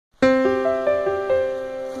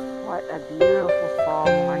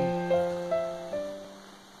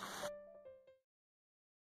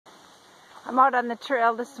I'm out on the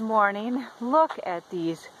trail this morning. Look at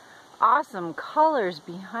these awesome colors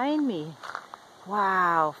behind me.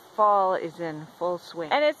 Wow, fall is in full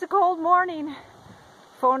swing. And it's a cold morning.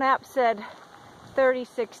 Phone app said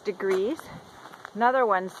 36 degrees. Another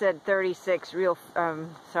one said 36,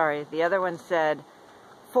 the other one said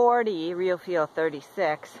 40, real feel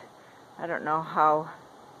 36. I don't know how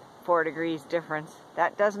 4 degrees difference.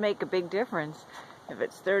 That does make a big difference if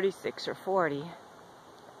it's 36 or 40.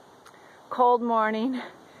 Cold morning.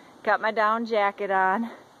 Got my down jacket on.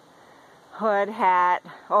 Hood, hat.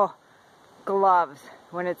 Oh, gloves.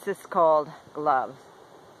 When it's this cold, gloves.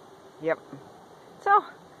 Yep. So,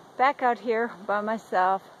 back out here by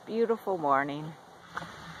myself. Beautiful morning.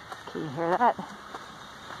 Can you hear that?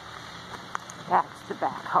 That's the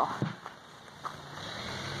backhoe.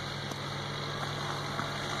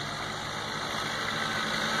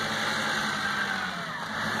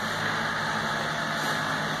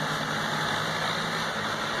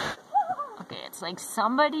 Okay, it's like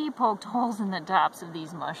somebody poked holes in the tops of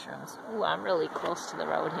these mushrooms. Ooh, I'm really close to the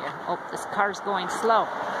road here. Oh, this car's going slow.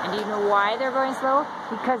 And do you know why they're going slow?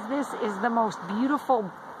 Because this is the most beautiful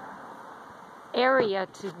area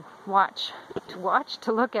to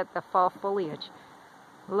look at the fall foliage.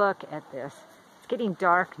 Look at this. It's getting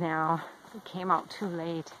dark now. It came out too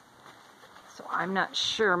late. So I'm not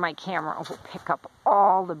sure my camera will pick up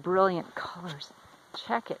all the brilliant colors.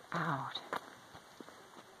 Check it out.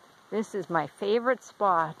 This is my favorite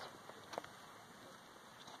spot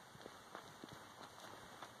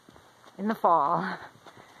in the fall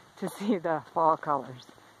to see the fall colors.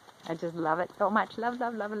 I just love it so much. Love,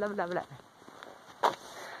 love, love, love, love, love.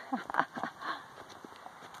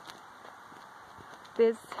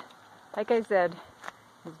 This, like I said,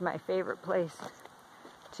 is my favorite place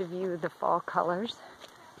to view the fall colors.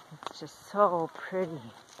 It's just so pretty.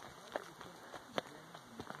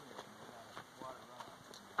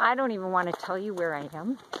 I don't even want to tell you where I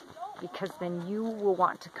am, because then you will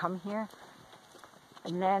want to come here,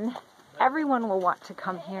 and then everyone will want to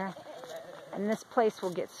come here, and this place will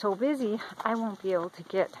get so busy I won't be able to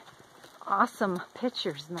get awesome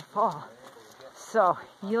pictures in the fall. So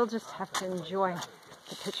you'll just have to enjoy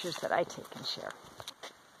the pictures that I take and share.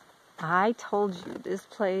 I told you this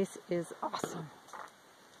place is awesome.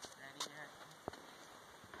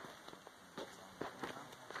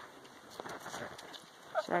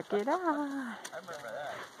 Check it out.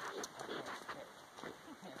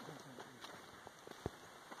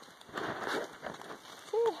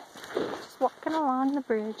 See, just walking along the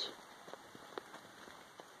bridge.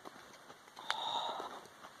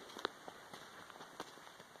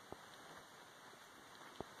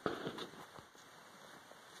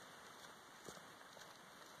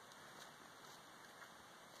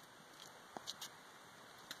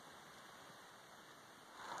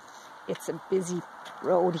 It's a busy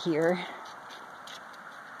road here.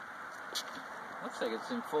 Looks like it's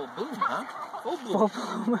in full bloom, huh? Full bloom.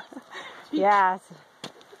 Full bloom. Yes.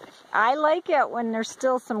 I like it when there's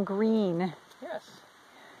still some green. Yes.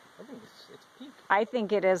 I think it's pink. I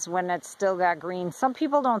think it is when it's still got green. Some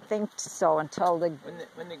people don't think so until the...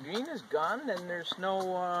 When the green is gone, then there's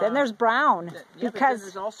no... then there's brown. Yeah, because but then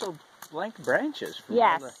there's also blank branches from all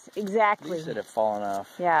yes, the exactly. leaves that have fallen off.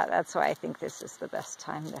 Yeah, that's why I think this is the best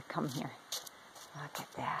time to come here. Look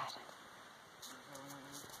at that.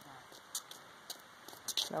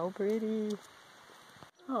 So pretty.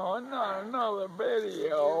 Oh, not another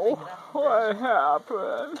video. What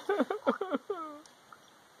happened?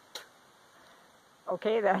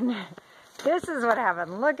 Okay then. This is what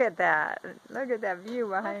happened. Look at that. Look at that view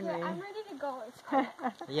behind me. I'm ready to go. It's cool.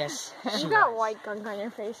 Yes. You got white gunk on your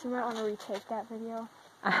face. You might want to retake that video.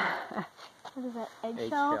 What is that?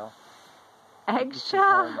 Eggshell?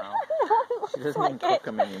 Eggshell? She doesn't even cook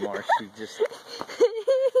them anymore. She just...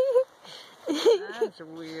 That's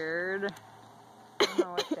weird. I don't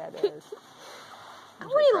know what that is. How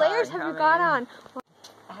many layers have you got on?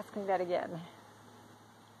 Ask me that again.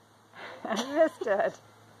 I missed it.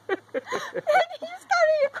 You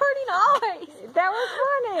started recording always. That was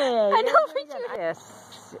funny. I know, but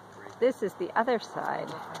Yes. This is the other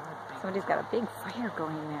side. Somebody's got a big fire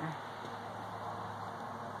going there.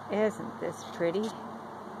 Isn't this pretty?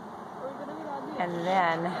 And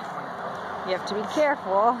then you have to be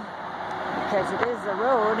careful because it is a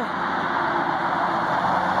road.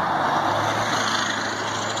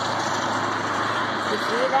 You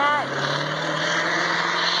see that?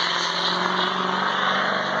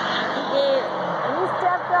 He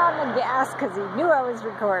stepped on the gas because he knew I was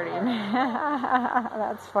recording.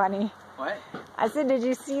 That's funny. What? I said, did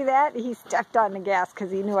you see that? He stepped on the gas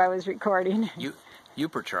because he knew I was recording.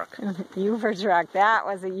 Youper truck. Youper truck. That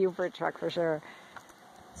was a Youper truck for sure.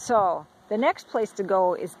 So the next place to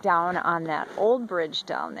go is down on that old bridge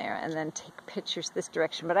down there and then take pictures this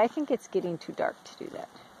direction. But I think it's getting too dark to do that.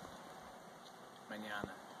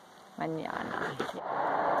 Mañana.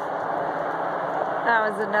 That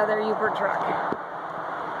was another Youper truck.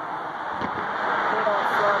 They don't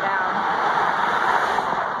slow down.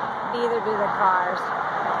 Neither do the cars.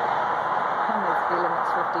 And the speed limit's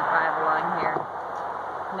 55 along here.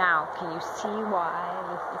 Now, can you see why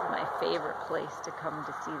this is my favorite place to come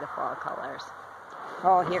to see the fall colors?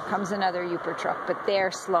 Oh, here comes another Youper truck, but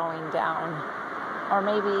they're slowing down. Or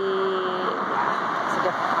maybe, yeah, it's a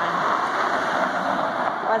different one.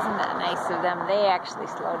 Wasn't that nice of them? They actually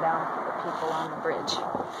slow down for the people on the bridge.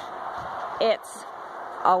 It's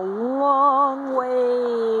a long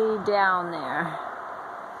way down there.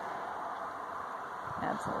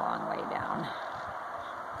 That's a long way down.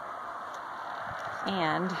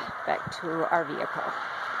 And back to our vehicle.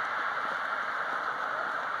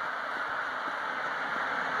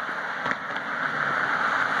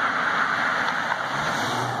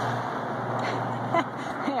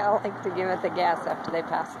 I like to give it the gas after they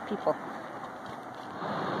pass the people.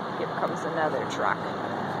 Here comes another truck.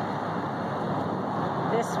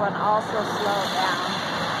 This one also slowed down.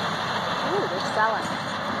 Ooh, they're selling.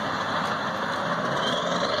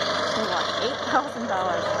 They want $8,000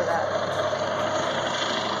 for that.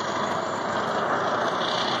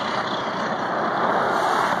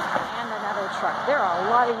 And another truck. There are a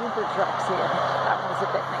lot of Youper trucks here. That one's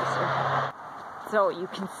a bit nicer. So you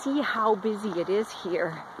can see how busy it is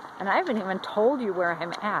here. And I haven't even told you where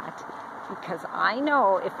I'm at, because I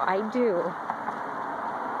know if I do,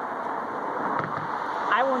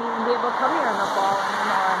 I won't even be able to come here in the fall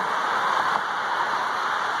anymore.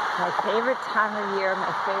 My favorite time of year,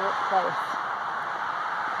 my favorite place.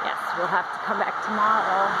 Yes, we'll have to come back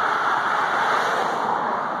tomorrow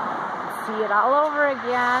and see it all over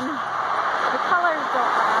again. The colors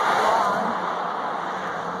don't last long.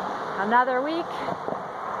 Another week,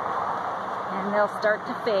 and they'll start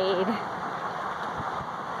to fade.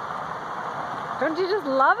 Don't you just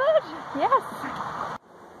love it? Yes.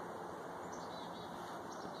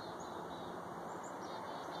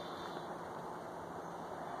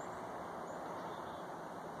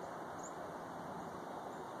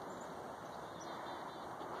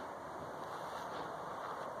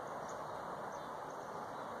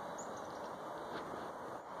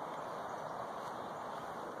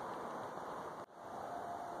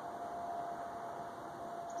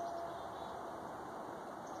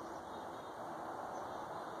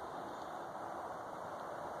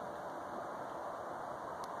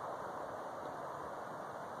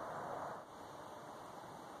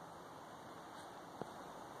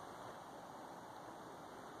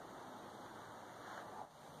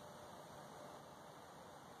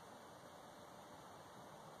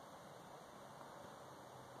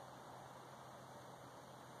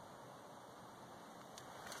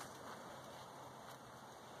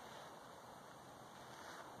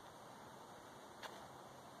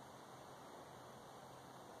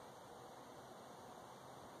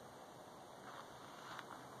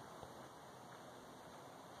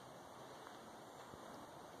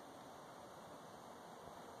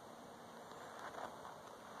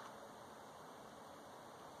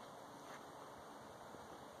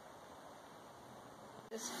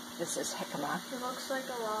 This is jicama. It looks like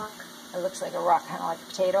a rock. It looks like a rock, kind of like a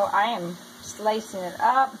potato. I am slicing it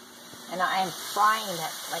up, and I am frying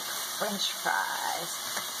it like French fries.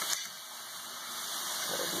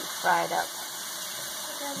 It'll be fried up.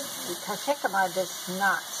 Because jicama does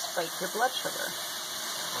not spike your blood sugar.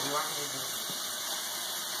 What do you want me to do?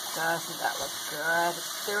 Doesn't that look good?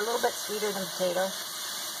 They're a little bit sweeter than potatoes,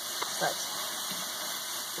 but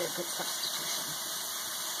they're a good substitution.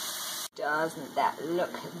 Doesn't that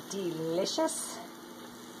look delicious?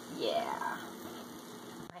 Yeah.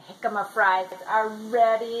 My jicama fries are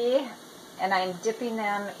ready, and I'm dipping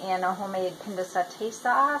them in a homemade Peninsula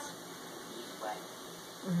sauce.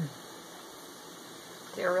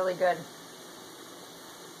 They're really good.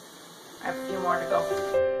 I have a few more to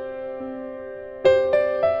go.